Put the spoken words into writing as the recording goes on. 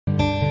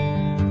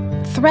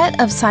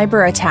threat of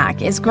cyber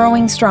attack is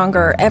growing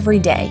stronger every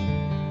day.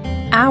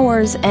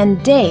 Hours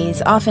and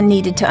days often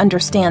needed to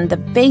understand the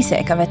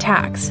basic of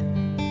attacks.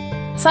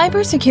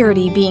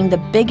 Cybersecurity being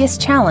the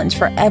biggest challenge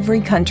for every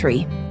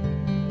country.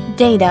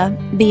 Data,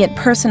 be it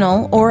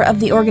personal or of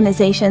the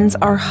organizations,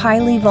 are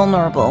highly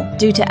vulnerable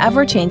due to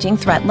ever-changing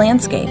threat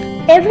landscape.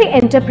 Every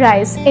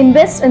enterprise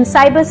invests in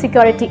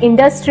cybersecurity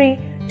industry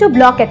to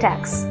block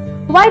attacks.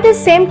 Why these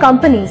same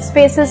companies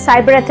faces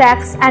cyber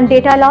attacks and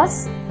data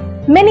loss?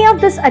 Many of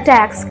these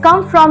attacks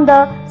come from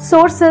the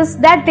sources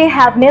that they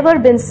have never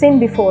been seen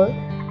before,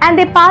 and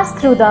they pass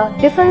through the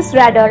defense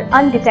radar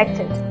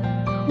undetected.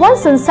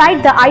 Once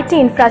inside the IT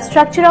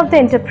infrastructure of the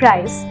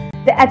enterprise,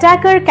 the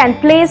attacker can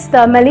place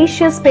the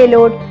malicious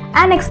payload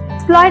and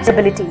exploit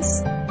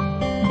abilities.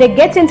 They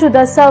get into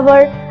the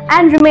server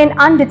and remain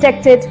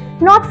undetected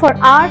not for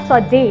hours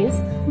or days,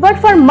 but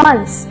for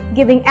months,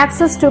 giving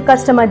access to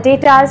customer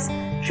data,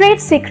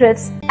 trade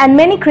secrets, and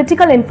many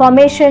critical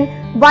information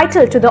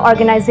vital to the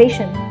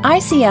organization.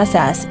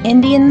 ICSS,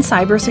 Indian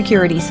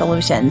Cybersecurity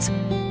Solutions,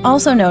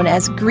 also known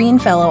as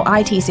Greenfellow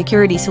IT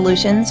Security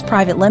Solutions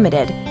Private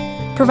Limited,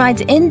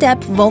 provides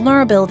in-depth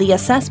vulnerability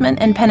assessment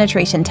and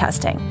penetration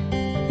testing,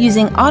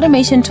 using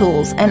automation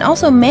tools and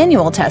also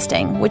manual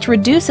testing, which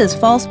reduces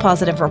false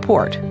positive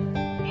report.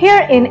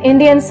 Here in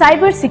Indian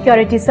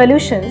Cybersecurity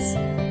Solutions,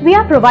 we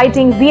are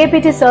providing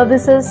VAPT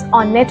services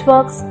on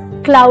networks,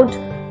 cloud,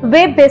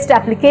 web-based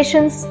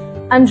applications,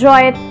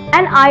 Android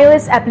and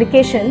iOS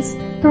applications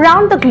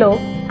around the globe,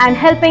 and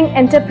helping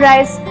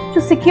enterprise to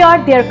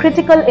secure their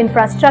critical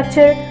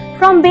infrastructure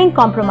from being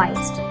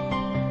compromised.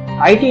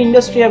 IT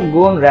industry have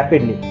grown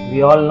rapidly.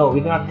 We all know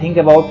we cannot think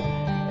about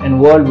a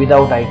world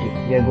without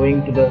IT. We are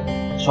going to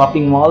the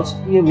shopping malls.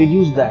 We have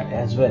reduced that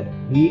as well.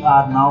 We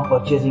are now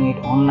purchasing it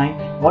online.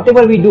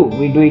 Whatever we do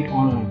it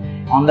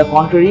online. On the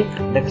contrary,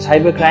 the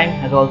cybercrime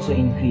has also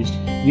increased.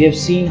 We have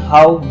seen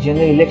how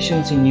general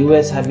elections in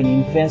US have been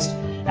influenced,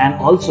 and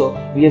also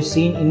we have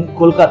seen in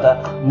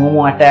Kolkata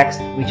Momo attacks,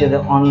 which are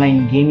the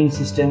online gaming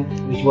system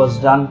which was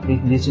done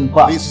in recent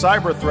past. These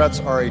cyber threats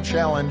are a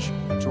challenge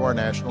to our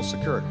national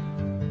security.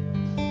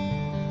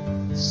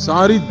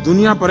 सारी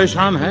दुनिया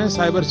परेशान है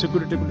cyber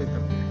security को लेकर.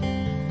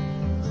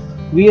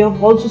 We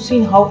have also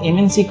seen how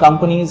MNC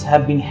companies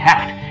have been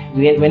hacked.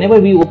 Whenever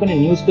we open a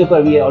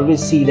newspaper, we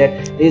always see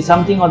that there is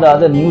something or the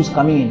other news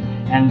coming in,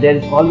 and there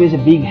is always a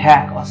big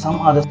hack or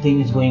some other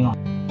thing is going on.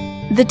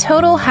 The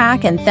total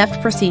hack and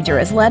theft procedure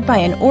is led by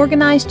an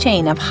organized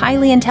chain of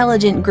highly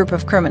intelligent group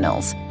of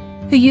criminals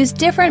who use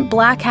different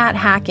black hat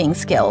hacking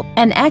skill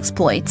and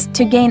exploits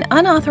to gain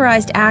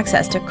unauthorized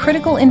access to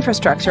critical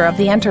infrastructure of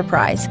the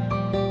enterprise,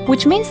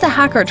 which means the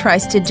hacker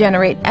tries to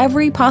generate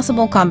every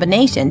possible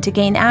combination to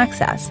gain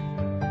access.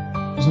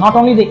 It's not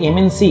only the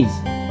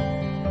MNCs,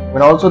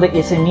 but also the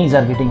SMEs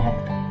are getting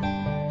hacked.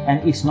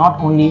 And it's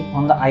not only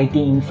on the IT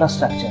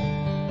infrastructure,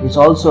 it's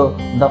also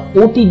the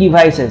OT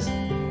devices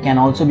can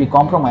also be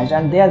compromised,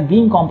 and they are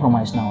being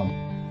compromised now.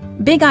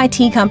 Big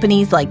IT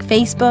companies like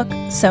Facebook,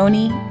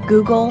 Sony,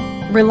 Google,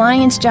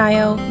 Reliance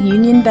Jio,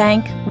 Union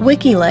Bank,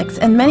 WikiLeaks,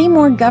 and many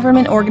more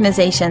government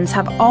organizations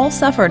have all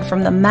suffered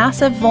from the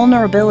massive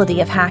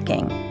vulnerability of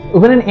hacking.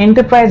 When an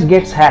enterprise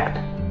gets hacked,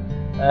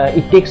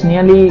 it takes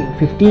nearly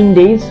 15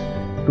 days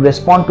to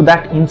respond to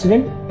that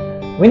incident.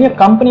 When your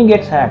company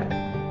gets hacked,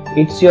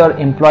 it's your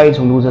employees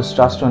who loses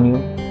trust on you,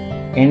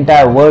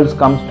 entire world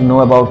comes to know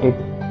about it,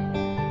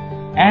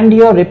 and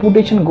your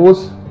reputation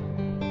goes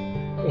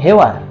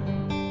haywire.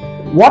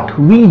 What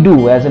we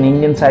do as an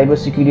Indian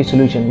cybersecurity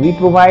solution, we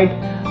provide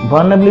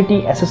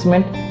vulnerability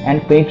assessment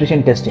and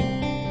penetration testing.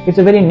 It's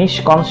a very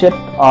niche concept,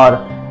 or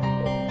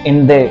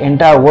in the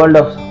entire world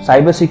of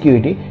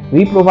cybersecurity,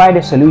 we provide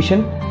a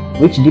solution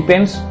which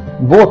depends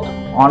both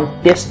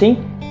on testing,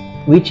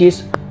 which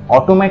is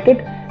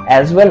automated,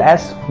 as well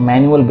as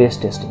manual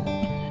based testing.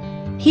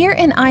 Here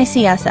in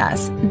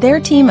ICSS, their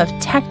team of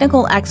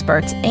technical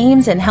experts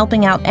aims in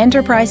helping out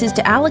enterprises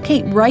to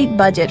allocate right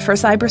budget for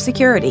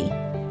cybersecurity.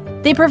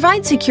 They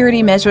provide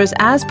security measures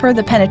as per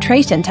the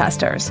penetration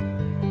testers.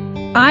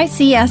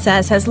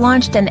 ICSS has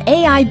launched an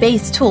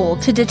AI-based tool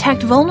to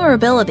detect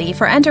vulnerability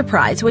for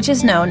enterprise, which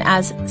is known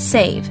as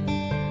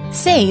S.A.V.E.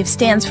 S.A.V.E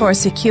stands for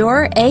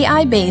Secure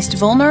AI-based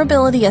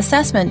Vulnerability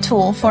Assessment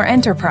Tool for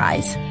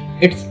Enterprise.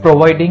 It's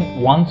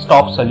providing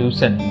one-stop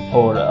solution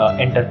for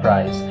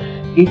enterprise.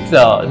 It's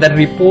the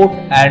report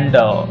and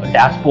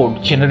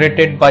dashboard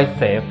generated by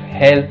S.A.V.E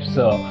helps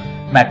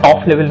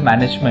top-level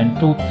management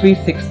to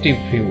 360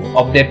 view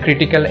of their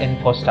critical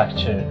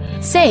infrastructure.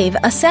 S.A.V.E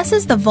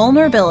assesses the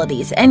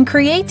vulnerabilities and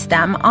creates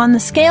them on the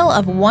scale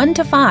of 1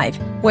 to 5,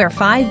 where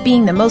 5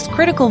 being the most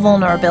critical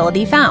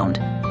vulnerability found.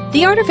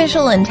 The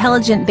artificial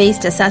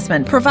intelligence-based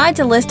assessment provides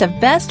a list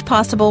of best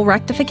possible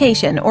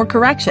rectification or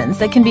corrections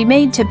that can be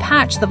made to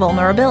patch the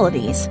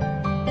vulnerabilities.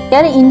 Here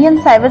at Indian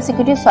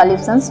Cybersecurity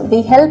Solutions,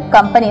 we help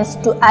companies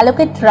to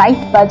allocate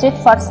right budget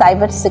for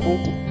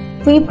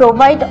cybersecurity. We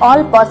provide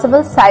all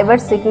possible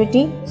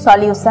cybersecurity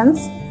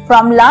solutions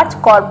from large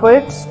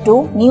corporates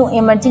to new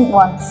emerging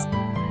ones.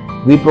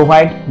 We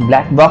provide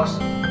black box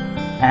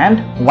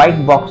and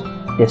white box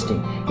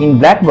testing. In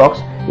black box,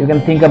 you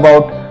can think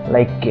about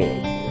like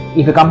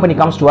if a company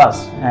comes to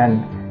us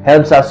and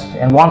helps us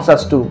and wants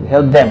us to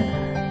help them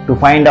to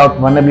find out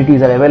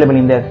vulnerabilities are available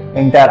in their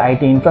entire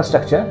IT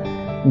infrastructure,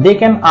 they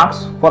can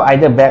ask for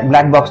either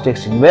black box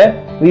testing, where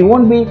we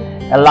won't be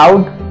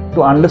allowed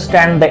to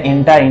understand the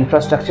entire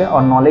infrastructure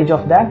or knowledge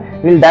of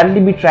that. We'll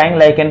directly be trying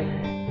like an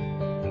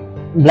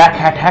black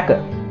hat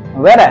hacker.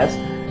 Whereas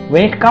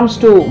when it comes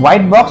to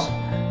white box,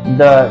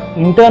 the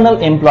internal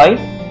employee,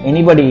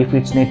 anybody, if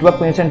it's network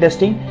penetration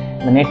testing,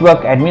 the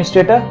network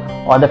administrator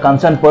or the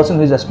concerned person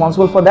who is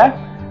responsible for that,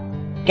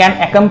 can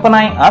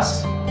accompany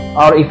us,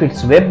 or if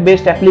it's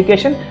web-based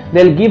application,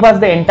 they'll give us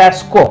the entire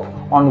scope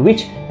on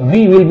which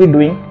we will be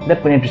doing the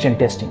penetration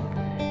testing.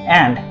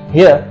 And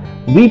here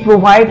we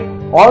provide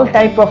all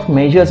type of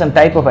measures and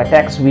type of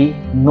attacks we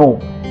know,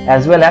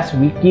 as well as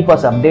we keep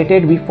us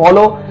updated. We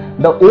follow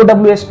the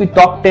OWSP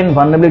top 10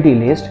 vulnerability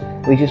list,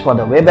 which is for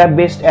the web app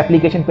based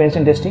application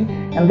penetration testing,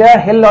 and there are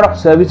a hell lot of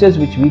services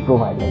which we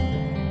provide, like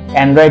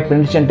Android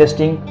penetration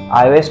testing,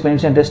 iOS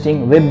penetration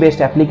testing, web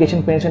based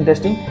application penetration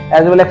testing,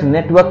 as well as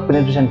network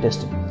penetration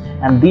testing.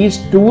 And these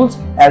tools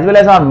as well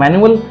as our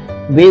manual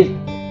based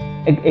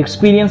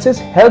experiences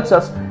helps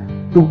us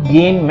to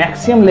gain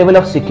maximum level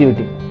of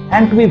security.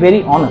 And to be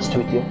very honest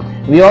with you,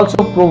 we also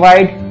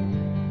provide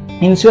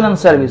insurance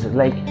services,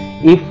 like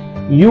if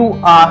you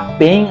are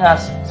paying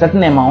us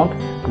certain amount,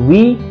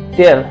 we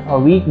tell or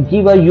we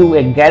give you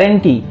a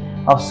guarantee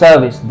of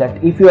service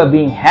that if you are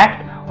being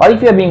hacked or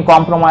if you are being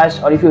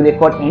compromised or if you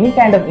record any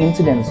kind of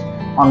incidents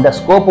on the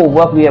scope of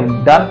work we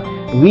have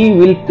done, we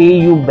will pay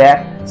you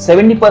back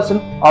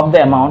 70% of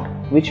the amount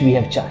which we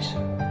have charged.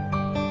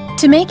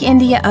 To make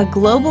India a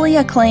globally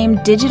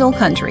acclaimed digital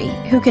country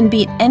who can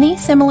beat any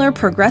similar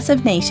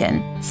progressive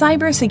nation,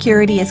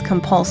 cybersecurity is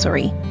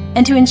compulsory.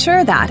 And to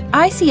ensure that,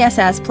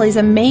 ICSS plays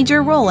a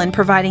major role in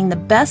providing the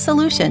best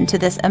solution to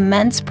this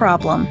immense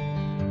problem.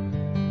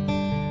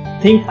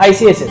 Think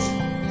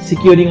ICSS,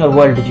 securing our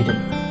world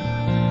digitally.